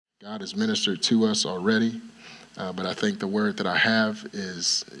God has ministered to us already, but I think the word that I have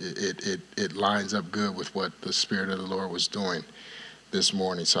is it lines up good with what the Spirit of the Lord was doing this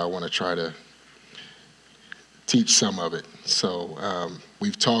morning. So I want to try to teach some of it. So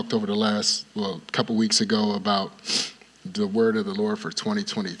we've talked over the last couple weeks ago about the word of the Lord for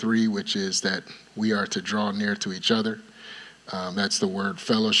 2023, which is that we are to draw near to each other. That's the word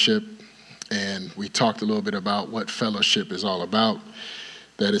fellowship. And we talked a little bit about what fellowship is all about,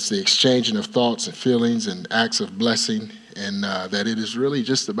 that it's the exchanging of thoughts and feelings and acts of blessing, and that it is really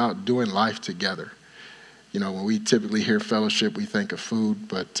just about doing life together. You know, when we typically hear fellowship, we think of food,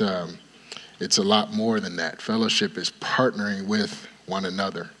 but it's a lot more than that. Fellowship is partnering with one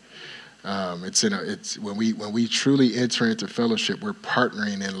another. It's when we truly enter into fellowship, we're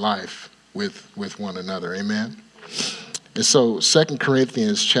partnering in life with one another. Amen. And so 2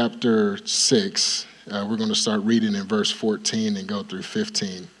 Corinthians chapter 6, we're going to start reading in verse 14 and go through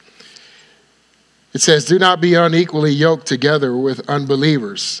 15. It says, "Do not be unequally yoked together with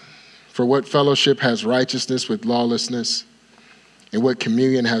unbelievers. For what fellowship has righteousness with lawlessness? And what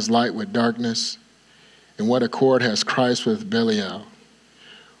communion has light with darkness? And what accord has Christ with Belial?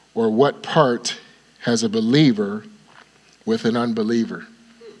 Or what part has a believer with an unbeliever?"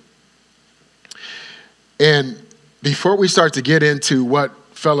 And before we start to get into what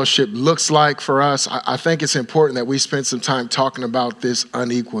fellowship looks like for us, I think it's important that we spend some time talking about this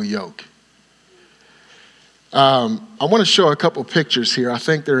unequal yoke. I want to show a couple pictures here. I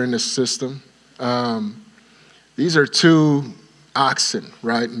think they're in the system. These are two oxen,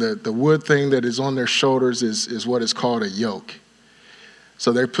 right? And the wood thing that is on their shoulders is what is called a yoke.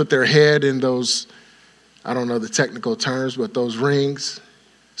 So they put their head in those, I don't know the technical terms, but those rings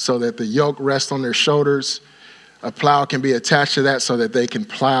so that the yoke rests on their shoulders. A plow can be attached to that so that they can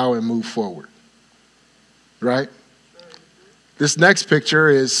plow and move forward, right? This next picture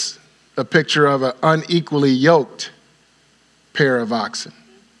is a picture of an unequally yoked pair of oxen.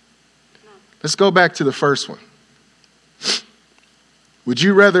 Let's go back to the first one. Would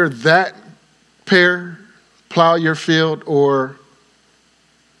you rather that pair plow your field or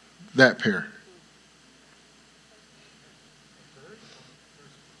that pair?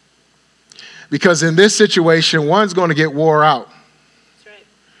 Because in this situation, one's going to get wore out. That's right.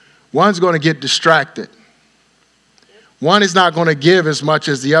 One's going to get distracted. Yep. One is not going to give as much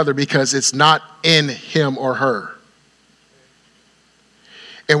as the other because it's not in him or her.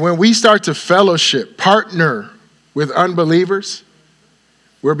 And when we start to fellowship, partner with unbelievers,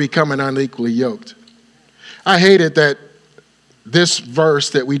 we're becoming unequally yoked. I hate it that this verse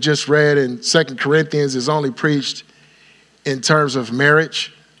that we just read in 2 Corinthians is only preached in terms of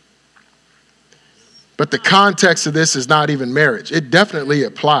marriage. But the context of this is not even marriage. It definitely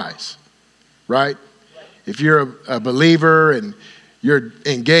applies, right? If you're a believer and you're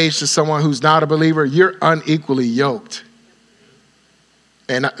engaged to someone who's not a believer, you're unequally yoked.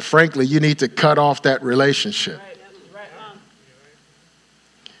 And frankly, you need to cut off that relationship.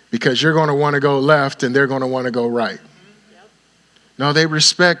 Because you're going to want to go left and they're going to want to go right. No, they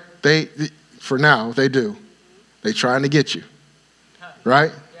respect, for now, they do. They're trying to get you,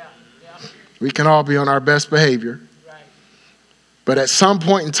 right? We can all be on our best behavior. Right. But at some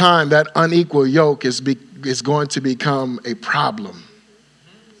point in time, that unequal yoke is going to become a problem.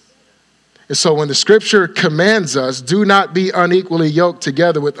 And so when the scripture commands us, do not be unequally yoked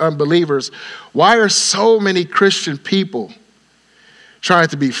together with unbelievers, why are so many Christian people trying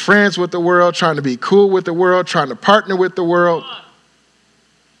to be friends with the world, trying to be cool with the world, trying to partner with the world?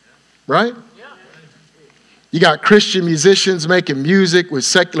 Right? You got Christian musicians making music with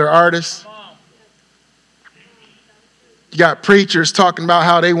secular artists. You got preachers talking about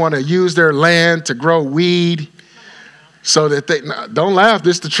how they want to use their land to grow weed so that don't laugh,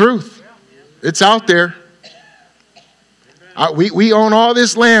 this is the truth. It's out there. We own all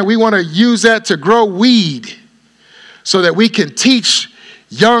this land. We want to use that to grow weed so that we can teach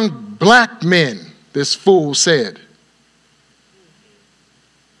young black men, this fool said,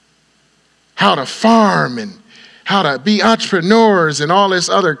 how to farm and how to be entrepreneurs and all this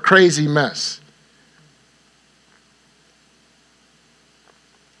other crazy mess.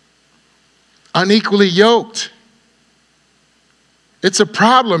 Unequally yoked. It's a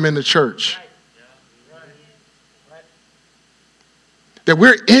problem in the church. That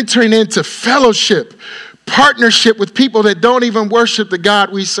we're entering into fellowship, partnership with people that don't even worship the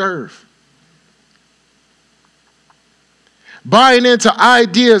God we serve. Buying into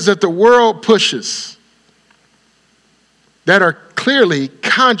ideas that the world pushes that are clearly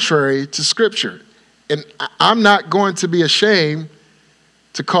contrary to Scripture. And I'm not going to be ashamed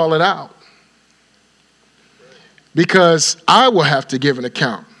to call it out. Because I will have to give an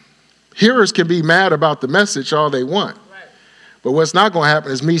account Hearers can be mad about the message all they want. Right. But what's not going to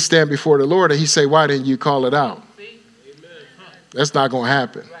happen is me stand before the Lord and he say, why didn't you call it out? That's not going to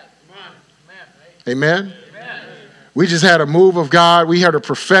happen. Right. Amen? Amen? We just had a move of God. We had a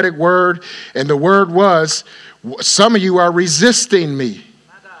prophetic word. And the word was, some of you are resisting me.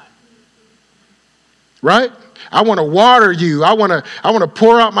 Right? I want to water you. I want to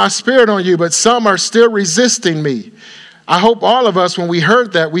pour out my spirit on you, but some are still resisting me. I hope all of us, when we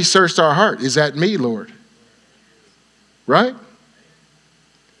heard that, we searched our heart. Is that me, Lord? Right?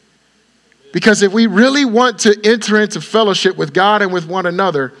 Because if we really want to enter into fellowship with God and with one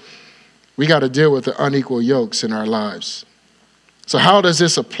another, we got to deal with the unequal yokes in our lives. So how does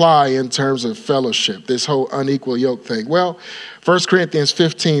this apply in terms of fellowship, this whole unequal yoke thing? Well, 1 Corinthians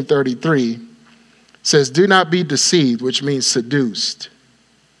 15:33 says, do not be deceived, which means seduced.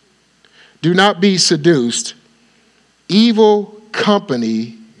 Do not be seduced. Evil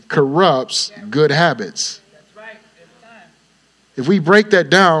company corrupts good habits. That's right. If we break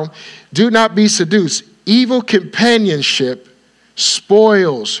that down, do not be seduced. Evil companionship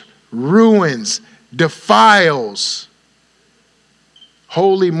spoils, ruins, defiles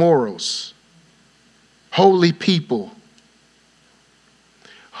holy morals, holy people.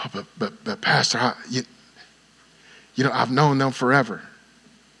 Oh, but Pastor, you know, I've known them forever.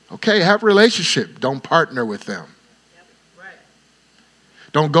 Okay, have a relationship. Don't partner with them. Yep, right.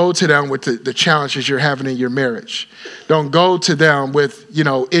 Don't go to them with the challenges you're having in your marriage. Don't go to them with, you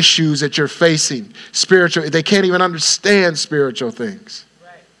know, issues that you're facing. Spiritual, they can't even understand spiritual things.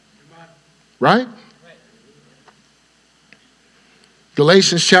 Right?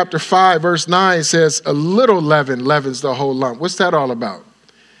 Galatians chapter 5, verse 9 says, a little leaven leavens the whole lump. What's that all about?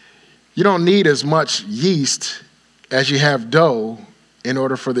 You don't need as much yeast as you have dough in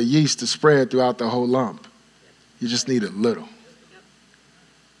order for the yeast to spread throughout the whole lump. You just need a little.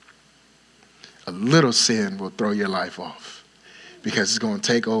 A little sin will throw your life off because it's going to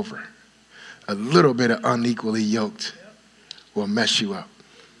take over. A little bit of unequally yoked will mess you up.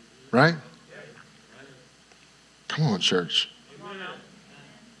 Right? Come on, church.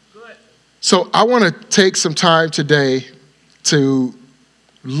 So I want to take some time today to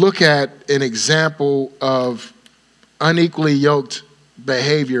look at an example of unequally yoked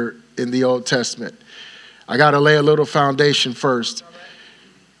behavior in the Old Testament. I got to lay a little foundation first.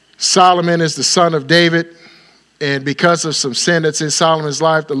 Solomon is the son of David, and because of some sin that's in Solomon's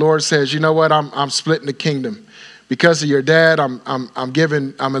life, the Lord says, you know what, I'm splitting the kingdom. Because of your dad, I'm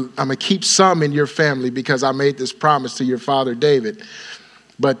gonna keep some in your family because I made this promise to your father David.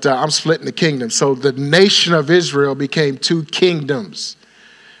 But I'm splitting the kingdom. So the nation of Israel became two kingdoms.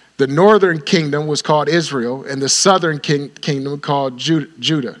 The northern kingdom was called Israel, and the southern kingdom called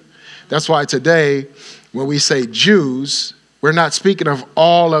Judah. That's why today, when we say Jews, we're not speaking of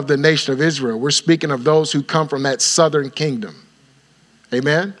all of the nation of Israel. We're speaking of those who come from that southern kingdom.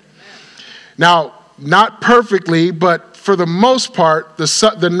 Amen? Now, not perfectly, but for the most part,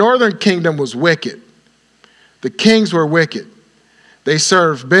 the northern kingdom was wicked. The kings were wicked. They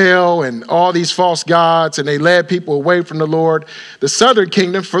served Baal and all these false gods, and they led people away from the Lord. The southern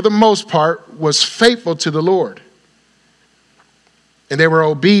kingdom, for the most part, was faithful to the Lord. And they were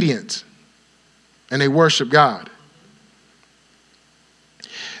obedient, and they worshiped God.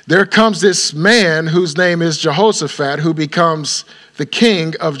 There comes this man whose name is Jehoshaphat, who becomes the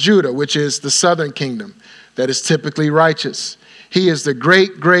king of Judah, which is the southern kingdom that is typically righteous. He is the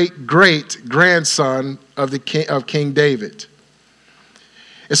great, great, great grandson of King David.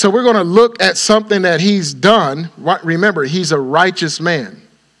 And so we're going to look at something that he's done. Remember, he's a righteous man.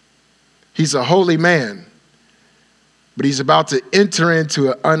 He's a holy man. But he's about to enter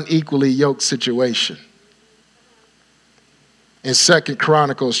into an unequally yoked situation. In 2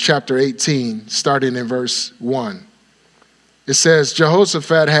 Chronicles chapter 18, starting in verse 1, it says,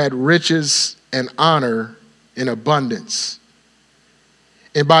 Jehoshaphat had riches and honor in abundance.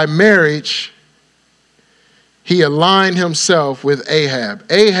 And by marriage, he aligned himself with Ahab.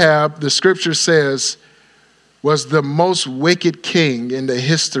 Ahab, the scripture says, was the most wicked king in the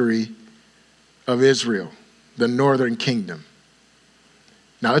history of Israel, the northern kingdom.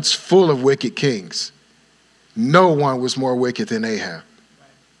 Now, it's full of wicked kings. No one was more wicked than Ahab.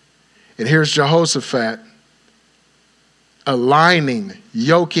 And here's Jehoshaphat aligning,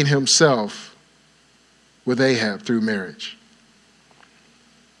 yoking himself with Ahab through marriage.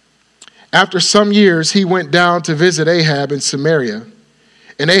 After some years, he went down to visit Ahab in Samaria,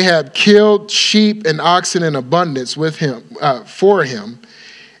 and Ahab killed sheep and oxen in abundance for him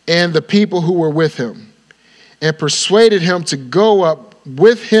and the people who were with him, and persuaded him to go up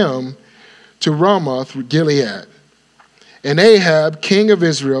with him to Ramoth Gilead. And Ahab, king of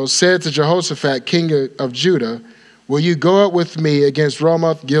Israel, said to Jehoshaphat, king of Judah, will you go up with me against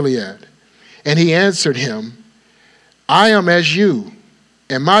Ramoth Gilead? And he answered him, I am as you,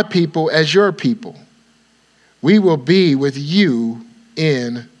 and my people as your people. We will be with you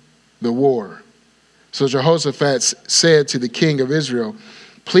in the war. So Jehoshaphat said to the king of Israel,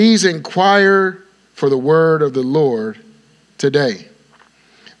 please inquire for the word of the Lord today.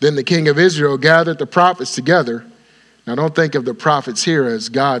 Then the king of Israel gathered the prophets together. Now don't think of the prophets here as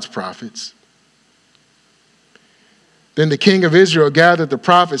God's prophets. Then the king of Israel gathered the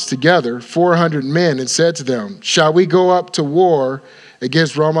prophets together, 400 men, and said to them, shall we go up to war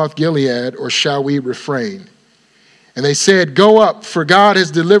against Ramoth Gilead, or shall we refrain? And they said, go up, for God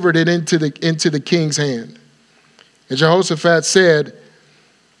has delivered it into the king's hand. And Jehoshaphat said,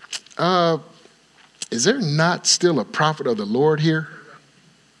 is there not still a prophet of the Lord here,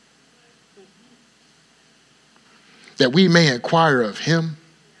 that we may inquire of him?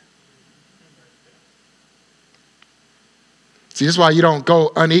 See, this is why you don't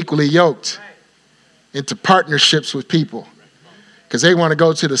go unequally yoked into partnerships with people, because they want to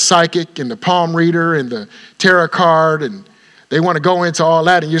go to the psychic and the palm reader and the tarot card, and they want to go into all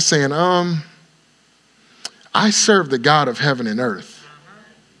that, and you're saying, I serve the God of heaven and earth.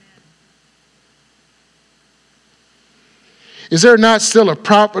 Is there not still a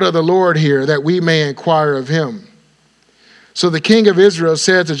prophet of the Lord here, that we may inquire of him? So the king of Israel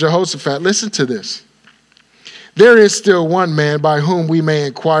said to Jehoshaphat, listen to this. There is still one man by whom we may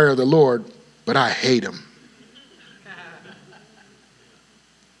inquire of the Lord, but I hate him.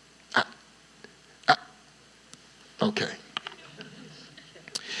 Okay.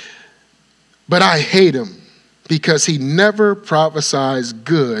 But I hate him because he never prophesies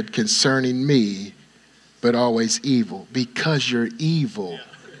good concerning me, but always evil. Because you're evil.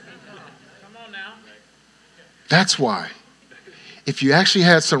 Come on now. That's why. If you actually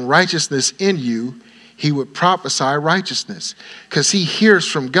had some righteousness in you, he would prophesy righteousness, because he hears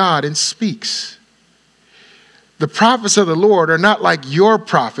from God and speaks. The prophets of the Lord are not like your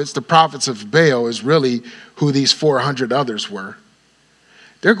prophets. The prophets of Baal is really who these 400 others were.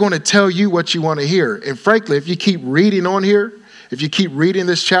 They're going to tell you what you want to hear. And frankly, if you keep reading on here, if you keep reading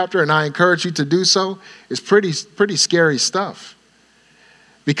this chapter, and I encourage you to do so, it's pretty scary stuff.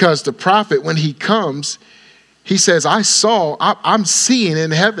 Because the prophet, when he comes, he says, I'm seeing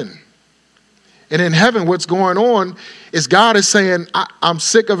in heaven. And in heaven, what's going on is God is saying, I'm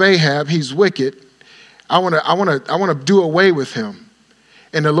sick of Ahab. He's wicked. I want to do away with him.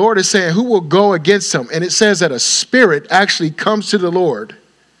 And the Lord is saying, who will go against him? And it says that a spirit actually comes to the Lord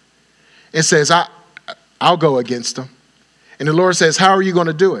and says, I'll go against him. And the Lord says, how are you going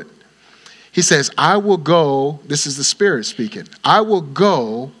to do it? He says, I will go. This is the Spirit speaking. I will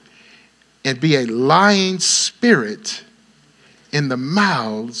go and be a lying spirit in the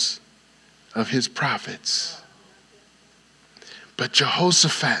mouths of his prophets. But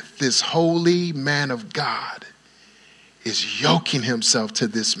Jehoshaphat, this holy man of God, is yoking himself to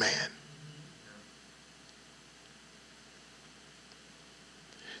this man.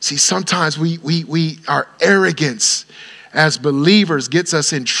 See, sometimes our arrogance as believers gets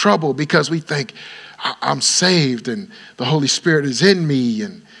us in trouble because we think, I'm saved and the Holy Spirit is in me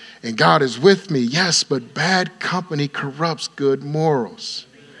and God is with me. Yes, but bad company corrupts good morals.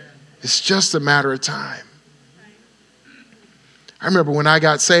 It's just a matter of time. I remember when I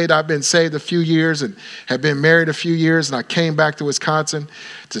got saved, I've been saved a few years and have been married a few years, and I came back to Wisconsin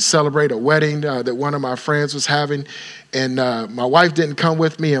to celebrate a wedding that one of my friends was having, and my wife didn't come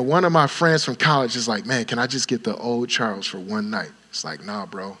with me, and one of my friends from college is like, man, can I just get the old Charles for one night? It's like, nah,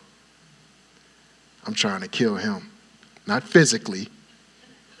 bro. I'm trying to kill him. Not physically.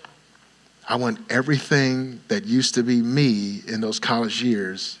 I want everything that used to be me in those college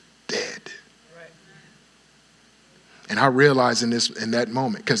years dead. And I realized in that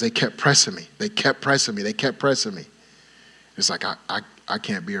moment, because they kept pressing me. They kept pressing me. It's like, I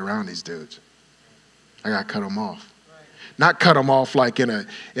can't be around these dudes. I got to cut them off. Right. Not cut them off like in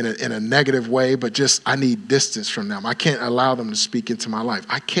a negative way, but just I need distance from them. I can't allow them to speak into my life.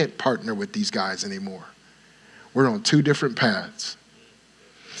 I can't partner with these guys anymore. We're on two different paths.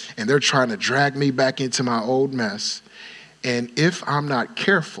 And they're trying to drag me back into my old mess. And if I'm not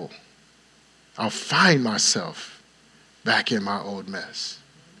careful, I'll find myself back in my old mess.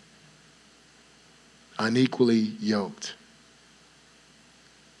 Unequally yoked.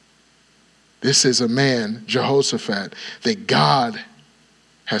 This is a man, Jehoshaphat, that God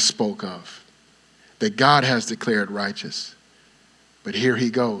has spoke of, that God has declared righteous. But here he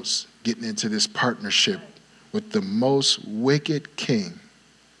goes, getting into this partnership with the most wicked king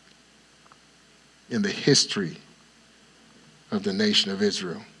in the history of the nation of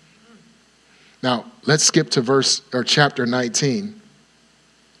Israel. Now, let's skip to chapter 19.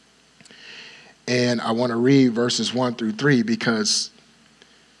 And I want to read verses 1 through 3 because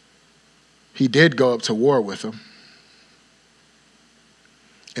he did go up to war with them.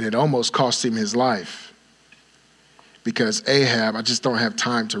 And it almost cost him his life because Ahab, I just don't have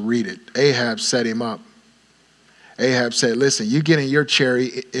time to read it. Ahab set him up. Ahab said, listen, you get in your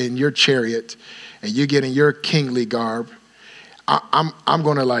chariot and you get in your kingly garb. I'm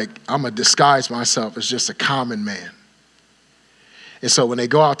going to disguise myself as just a common man. And so when they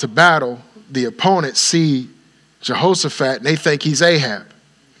go out to battle, the opponents see Jehoshaphat and they think he's Ahab.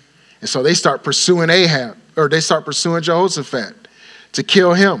 And so they start pursuing Jehoshaphat to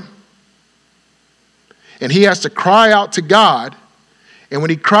kill him. And he has to cry out to God. And when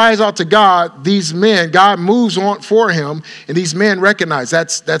he cries out to God, God moves on for him. And these men recognize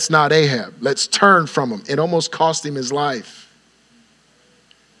that's not Ahab. Let's turn from him. It almost cost him his life.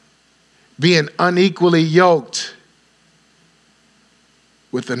 Being unequally yoked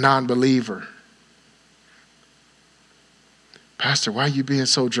with a non-believer. Pastor, why are you being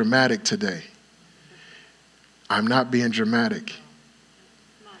so dramatic today? I'm not being dramatic.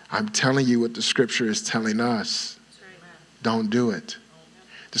 I'm telling you what the scripture is telling us. Don't do it.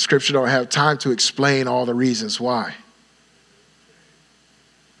 The scripture don't have time to explain all the reasons why.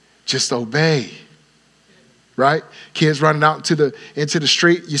 Just obey. Right? Kids running out into the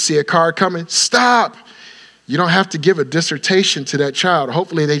street, you see a car coming, stop. You don't have to give a dissertation to that child.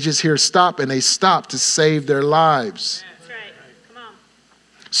 Hopefully they just hear stop and they stop to save their lives. That's right. Come on.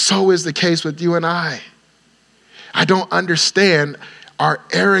 So is the case with you and I. I don't understand our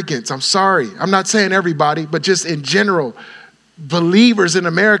arrogance. I'm sorry. I'm not saying everybody, but just in general, believers in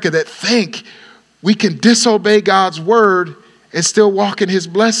America that think we can disobey God's word and still walk in his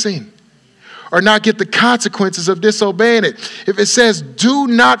blessing or not get the consequences of disobeying it. If it says do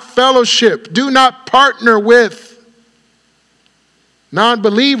not fellowship, do not partner with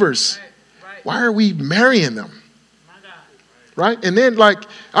non-believers, why are we marrying them? Right? And then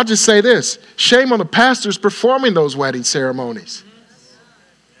I'll just say this, shame on the pastors performing those wedding ceremonies.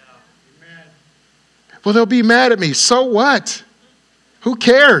 Well, they'll be mad at me. So what? Who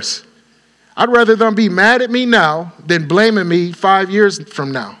cares? I'd rather them be mad at me now than blaming me 5 years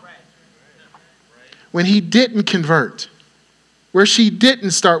from now. When he didn't convert, where she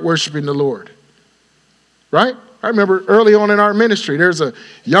didn't start worshiping the Lord. Right? I remember early on in our ministry, there's a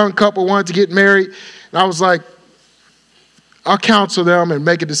young couple wanted to get married. And I was like, I'll counsel them and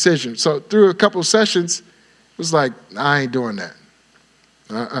make a decision. So through a couple of sessions, it was like, I ain't doing that.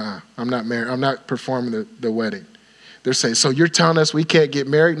 I'm not married. I'm not performing the wedding. They're saying, so you're telling us we can't get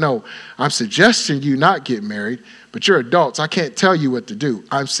married? No, I'm suggesting you not get married, but you're adults. I can't tell you what to do.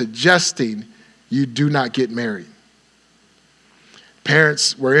 I'm suggesting you do not get married.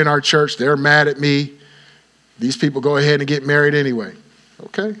 Parents were in our church. They're mad at me. These people go ahead and get married anyway.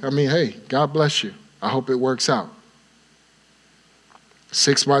 Okay. I mean, hey, God bless you. I hope it works out.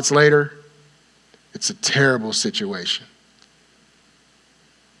 6 months later, it's a terrible situation.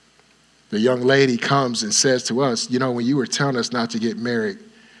 The young lady comes and says to us, when you were telling us not to get married,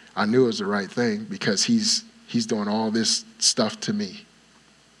 I knew it was the right thing because he's doing all this stuff to me.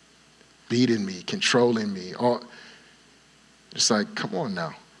 Beating me, controlling me. It's like, come on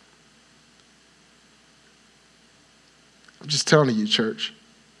now. I'm just telling you, church.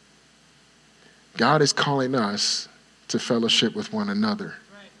 God is calling us to fellowship with one another.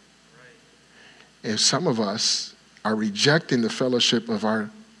 And some of us are rejecting the fellowship of our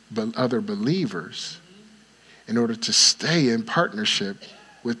other believers in order to stay in partnership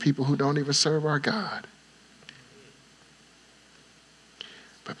with people who don't even serve our God.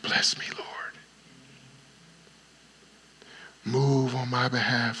 But bless me, Lord. Move on my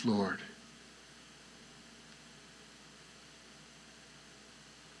behalf, Lord.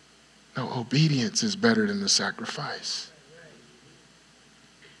 No, obedience is better than the sacrifice.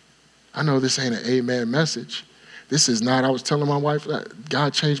 I know this ain't an amen message. This is not, I was telling my wife that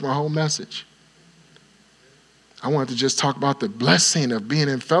God changed my whole message. I wanted to just talk about the blessing of being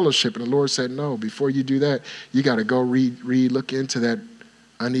in fellowship. And the Lord said, no, before you do that, you got to go look into that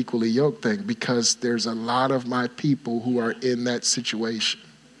unequally yoked thing because there's a lot of my people who are in that situation.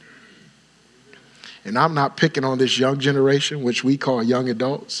 And I'm not picking on this young generation, which we call young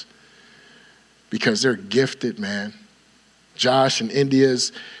adults, because they're gifted, man. Josh and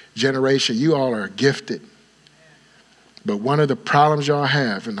India's generation, you all are gifted. But one of the problems y'all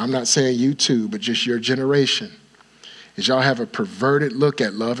have, and I'm not saying you too, but just your generation, is y'all have a perverted look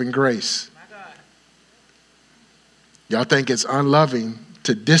at love and grace. Y'all think it's unloving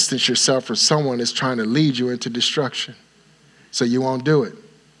to distance yourself from someone that's trying to lead you into destruction. So you won't do it.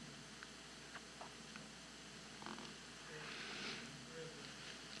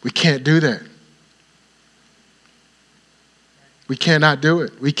 We can't do that. We cannot do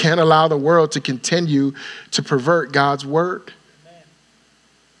it. We can't allow the world to continue to pervert God's word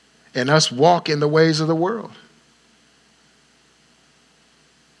and us walk in the ways of the world.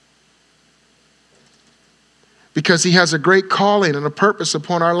 Because he has a great calling and a purpose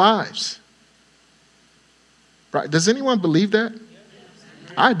upon our lives. Right? Does anyone believe that?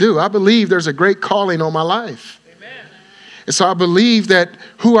 I do. I believe there's a great calling on my life. Amen. And so I believe that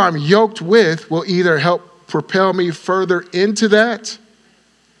who I'm yoked with will either help propel me further into that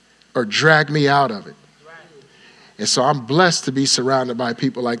or drag me out of it. Right. And so I'm blessed to be surrounded by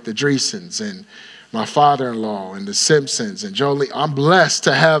people like the Dreesens and my father-in-law and the Simpsons and Jolie. I'm blessed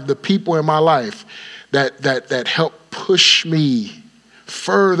to have the people in my life that help push me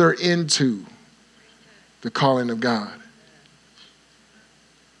further into the calling of God.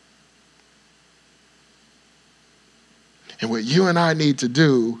 And what you and I need to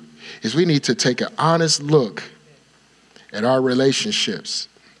do is we need to take an honest look at our relationships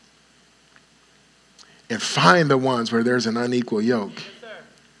and find the ones where there's an unequal yoke.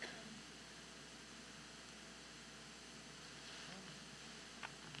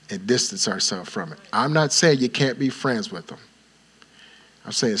 And distance ourselves from it. I'm not saying you can't be friends with them.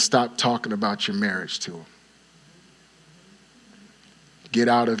 I'm saying stop talking about your marriage to them. Get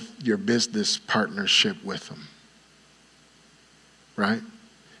out of your business partnership with them. Right?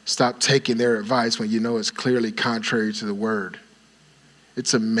 Stop taking their advice when you know it's clearly contrary to the word.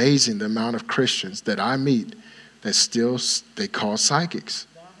 It's amazing the amount of Christians that I meet that still, they call psychics.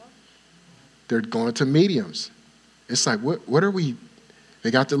 They're going to mediums. It's like, what are we... They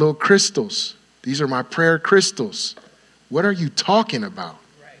got the little crystals. These are my prayer crystals. What are you talking about?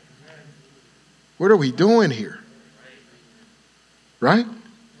 What are we doing here? Right?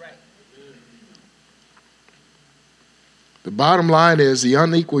 The bottom line is the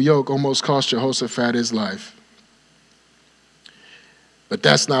unequal yoke almost cost Jehoshaphat his life. But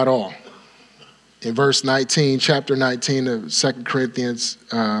that's not all. In verse 19, chapter 19 of 2 Corinthians,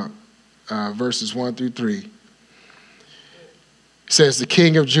 verses 1 through 3, says the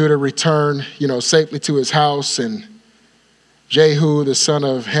king of Judah returned, safely to his house, and Jehu, the son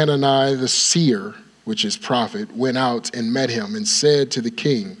of Hanani, the seer, which is prophet, went out and met him and said to the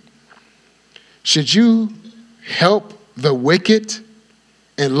king, should you help the wicked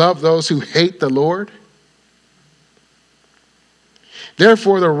and love those who hate the Lord?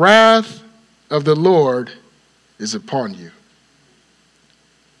 Therefore, the wrath of the Lord is upon you.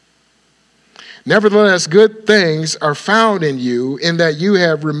 Nevertheless, good things are found in you in that you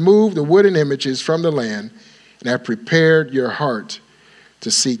have removed the wooden images from the land and have prepared your heart to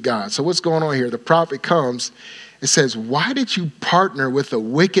seek God. So what's going on here? The prophet comes and says, why did you partner with a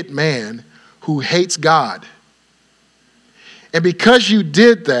wicked man who hates God? And because you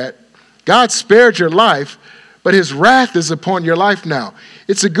did that, God spared your life, but his wrath is upon your life now.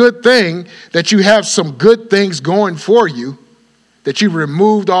 It's a good thing that you have some good things going for you, that you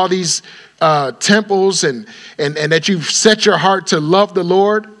removed all these temples and that you've set your heart to love the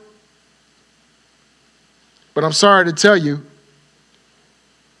Lord. But I'm sorry to tell you,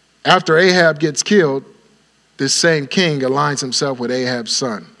 after Ahab gets killed, this same king aligns himself with Ahab's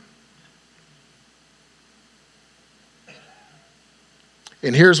son.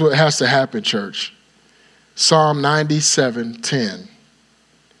 And here's what has to happen, church. Psalm 97:10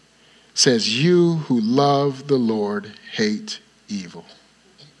 says, you who love the Lord hate evil.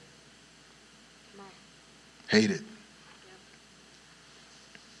 Hate it.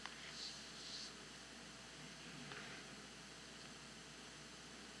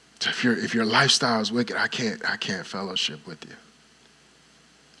 If your lifestyle is wicked, I can't fellowship with you.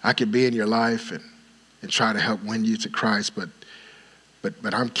 I can be in your life and try to help win you to Christ, but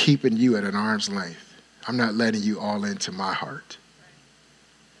I'm keeping you at an arm's length. I'm not letting you all into my heart.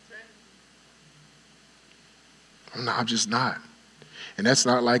 I'm just not. And that's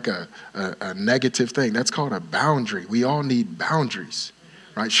not like a negative thing. That's called a boundary. We all need boundaries,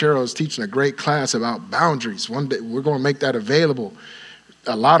 right? Cheryl is teaching a great class about boundaries. One day we're going to make that available.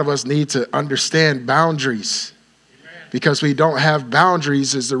 A lot of us need to understand boundaries. Because we don't have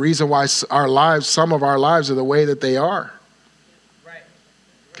boundaries is the reason why some of our lives are the way that they are.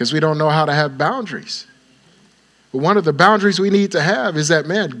 Because we don't know how to have boundaries. But one of the boundaries we need to have is that,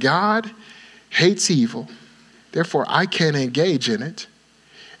 man, God hates evil. Therefore, I can't engage in it.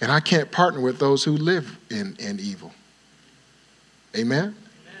 And I can't partner with those who live in evil. Amen?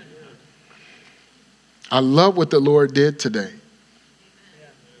 I love what the Lord did today.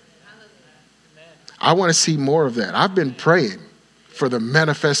 I want to see more of that. I've been praying for the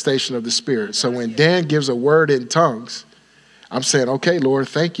manifestation of the Spirit. So when Dan gives a word in tongues, I'm saying, okay, Lord,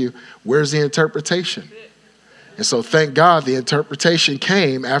 thank you. Where's the interpretation? And so thank God the interpretation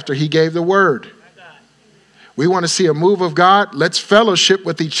came after he gave the word. We want to see a move of God. Let's fellowship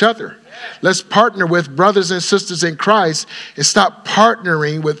with each other. Let's partner with brothers and sisters in Christ and stop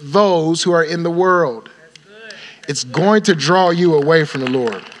partnering with those who are in the world. It's going to draw you away from the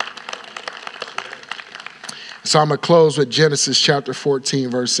Lord. So I'm going to close with Genesis chapter 14,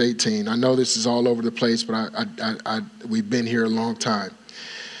 verse 18. I know this is all over the place, but we've been here a long time.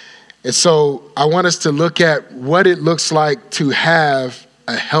 And so I want us to look at what it looks like to have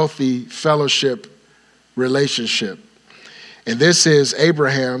a healthy fellowship relationship. And this is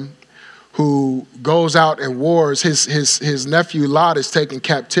Abraham, who goes out and wars. His nephew Lot is taken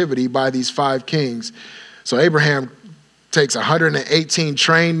captivity by these 5 kings. So Abraham takes 118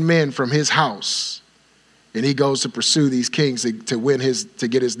 trained men from his house, and he goes to pursue these kings to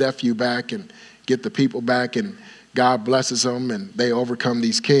get his nephew back and get the people back, and God blesses them, and they overcome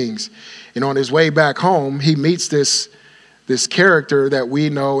these kings. And on his way back home, he meets this character that we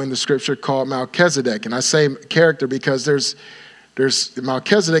know in the scripture called Melchizedek. And I say character because there's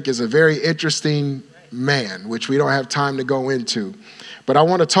Melchizedek is a very interesting man, which we don't have time to go into. But I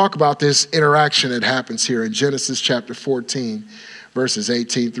want to talk about this interaction that happens here in Genesis chapter 14, verses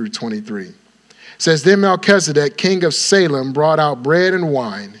 18 through 23. It says, then Melchizedek, king of Salem, brought out bread and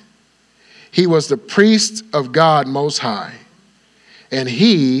wine. He was the priest of God Most High. And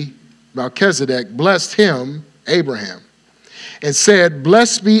he, Melchizedek, blessed him, Abraham, and said,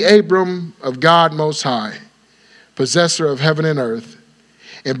 blessed be Abram of God Most High, possessor of heaven and earth,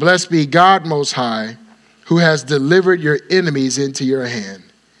 and blessed be God Most High, who has delivered your enemies into your hand.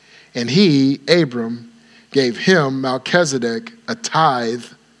 And he, Abram, gave him, Melchizedek, a tithe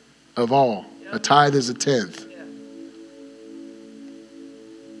of all. A tithe is a tenth.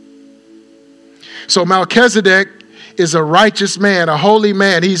 So Melchizedek is a righteous man, a holy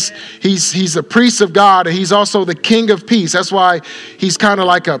man. He's a priest of God, and he's also the king of peace. That's why he's kind of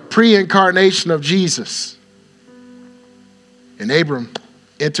like a pre-incarnation of Jesus. And Abram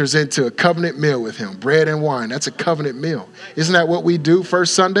enters into a covenant meal with him, bread and wine. That's a covenant meal. Isn't that what we do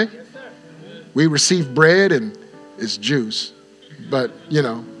first Sunday? We receive bread and it's juice, but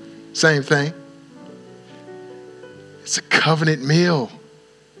same thing. It's a covenant meal.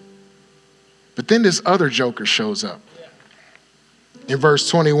 But then this other joker shows up. In verse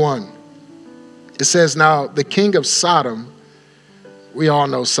 21, it says, now the king of Sodom, we all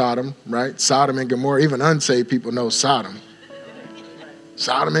know Sodom, right? Sodom and Gomorrah, even unsaved people know Sodom.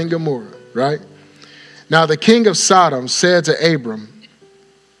 Sodom and Gomorrah, right? Now the king of Sodom said to Abram,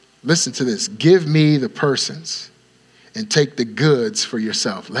 listen to this, give me the persons and take the goods for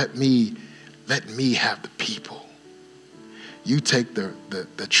yourself. Let me have the people. You take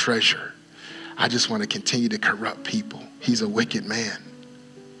the treasure. I just want to continue to corrupt people. He's a wicked man.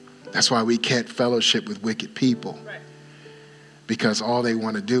 That's why we can't fellowship with wicked people. Because all they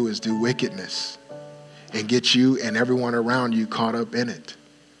want to do is do wickedness and get you and everyone around you caught up in it.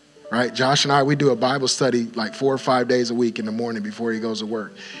 Right? Josh and I, we do a Bible study like 4 or 5 days a week in the morning before he goes to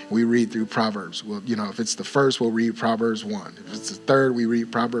work. We read through Proverbs. Well, if it's the first, we'll read Proverbs 1. If it's the third, we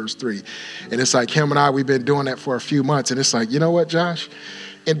read Proverbs 3. And it's like him and I, we've been doing that for a few months. And it's like, you know what, Josh?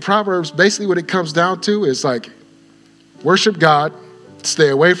 In Proverbs, basically what it comes down to is like, worship God, stay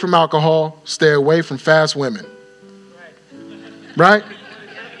away from alcohol, stay away from fast women. Right?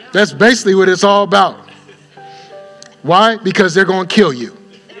 That's basically what it's all about. Why? Because they're going to kill you.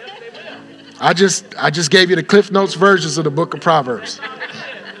 I just gave you the Cliff Notes versions of the book of Proverbs.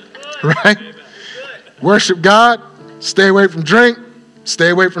 Right? Worship God, stay away from drink, stay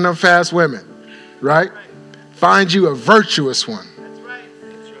away from them fast women. Right? Find you a virtuous one.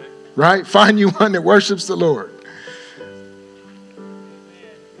 Right? Find you one that worships the Lord.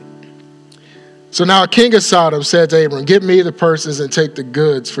 So now king of Sodom said to Abram, give me the persons and take the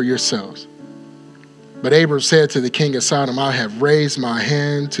goods for yourselves. But Abram said to the king of Sodom, I have raised my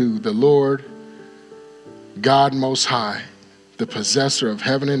hand to the Lord, God Most High, the possessor of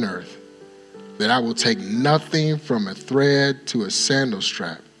heaven and earth, that I will take nothing from a thread to a sandal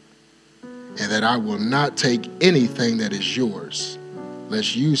strap, and that I will not take anything that is yours,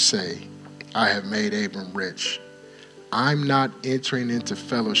 lest you say, I have made Abram rich. I'm not entering into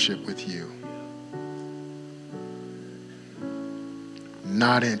fellowship with you.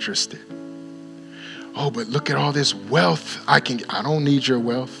 Not interested. Oh, but look at all this wealth. I don't need your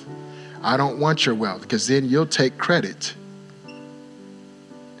wealth. I don't want your wealth, because then you'll take credit.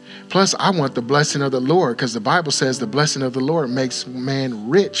 Plus, I want the blessing of the Lord, because the Bible says the blessing of the Lord makes man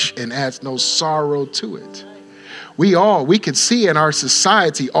rich and adds no sorrow to it. We can see in our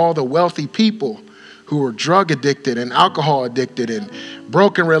society all the wealthy people who are drug addicted and alcohol addicted and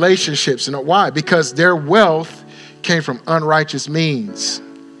broken relationships. And why? Because their wealth came from unrighteous means.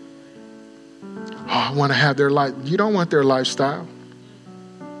 Oh, I want to have their life. You don't want their lifestyle.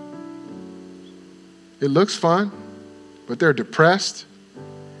 It looks fun, but they're depressed.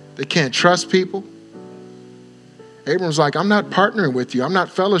 They can't trust people. Abram's like, I'm not partnering with you. I'm not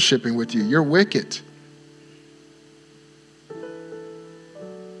fellowshipping with you. You're wicked.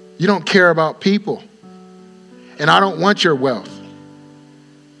 You don't care about people. And I don't want your wealth.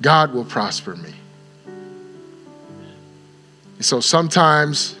 God will prosper me. And so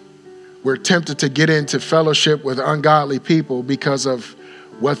sometimes we're tempted to get into fellowship with ungodly people because of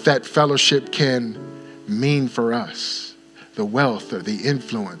what that fellowship can mean for us. The wealth or the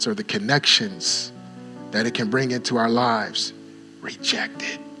influence or the connections that it can bring into our lives. Reject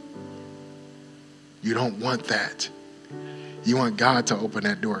it. You don't want that. You want God to open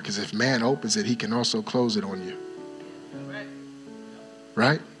that door, because if man opens it, he can also close it on you.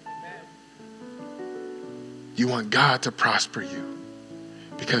 Right? You want God to prosper you,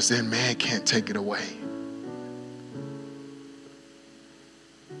 because then man can't take it away.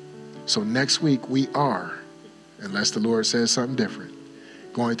 So next week we are, unless the Lord says something different,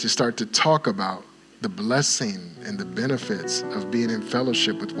 going to start to talk about the blessing and the benefits of being in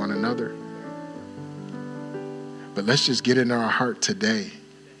fellowship with one another. But let's just get in our heart today.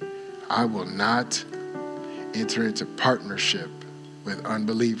 I will not enter into partnership with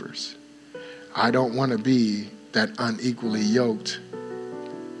unbelievers. I don't want to be that unequally yoked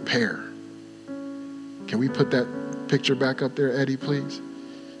pair. Can we put that picture back up there, Eddie, please?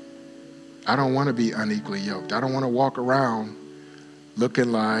 I don't want to be unequally yoked. I don't want to walk around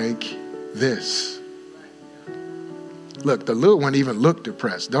looking like this. Look, the little one even looked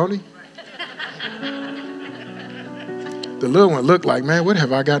depressed, don't he? The little one looked like, man, what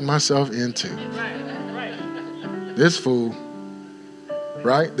have I gotten myself into? This fool,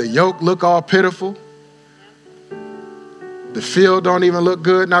 right? The yoke look all pitiful. The field don't even look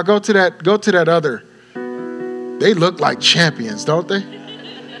good. Now go to that other. They look like champions, don't they?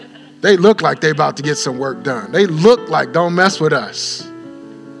 They look like they're about to get some work done. They look like don't mess with us.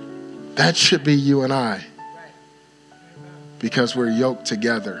 That should be you and I, because we're yoked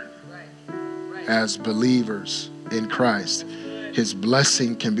together as believers in Christ. His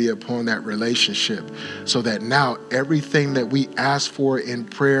blessing can be upon that relationship, so that now everything that we ask for in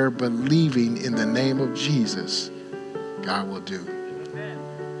prayer, believing in the name of Jesus, God will do.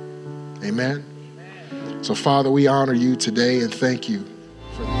 Amen. So Father, we honor you today and thank you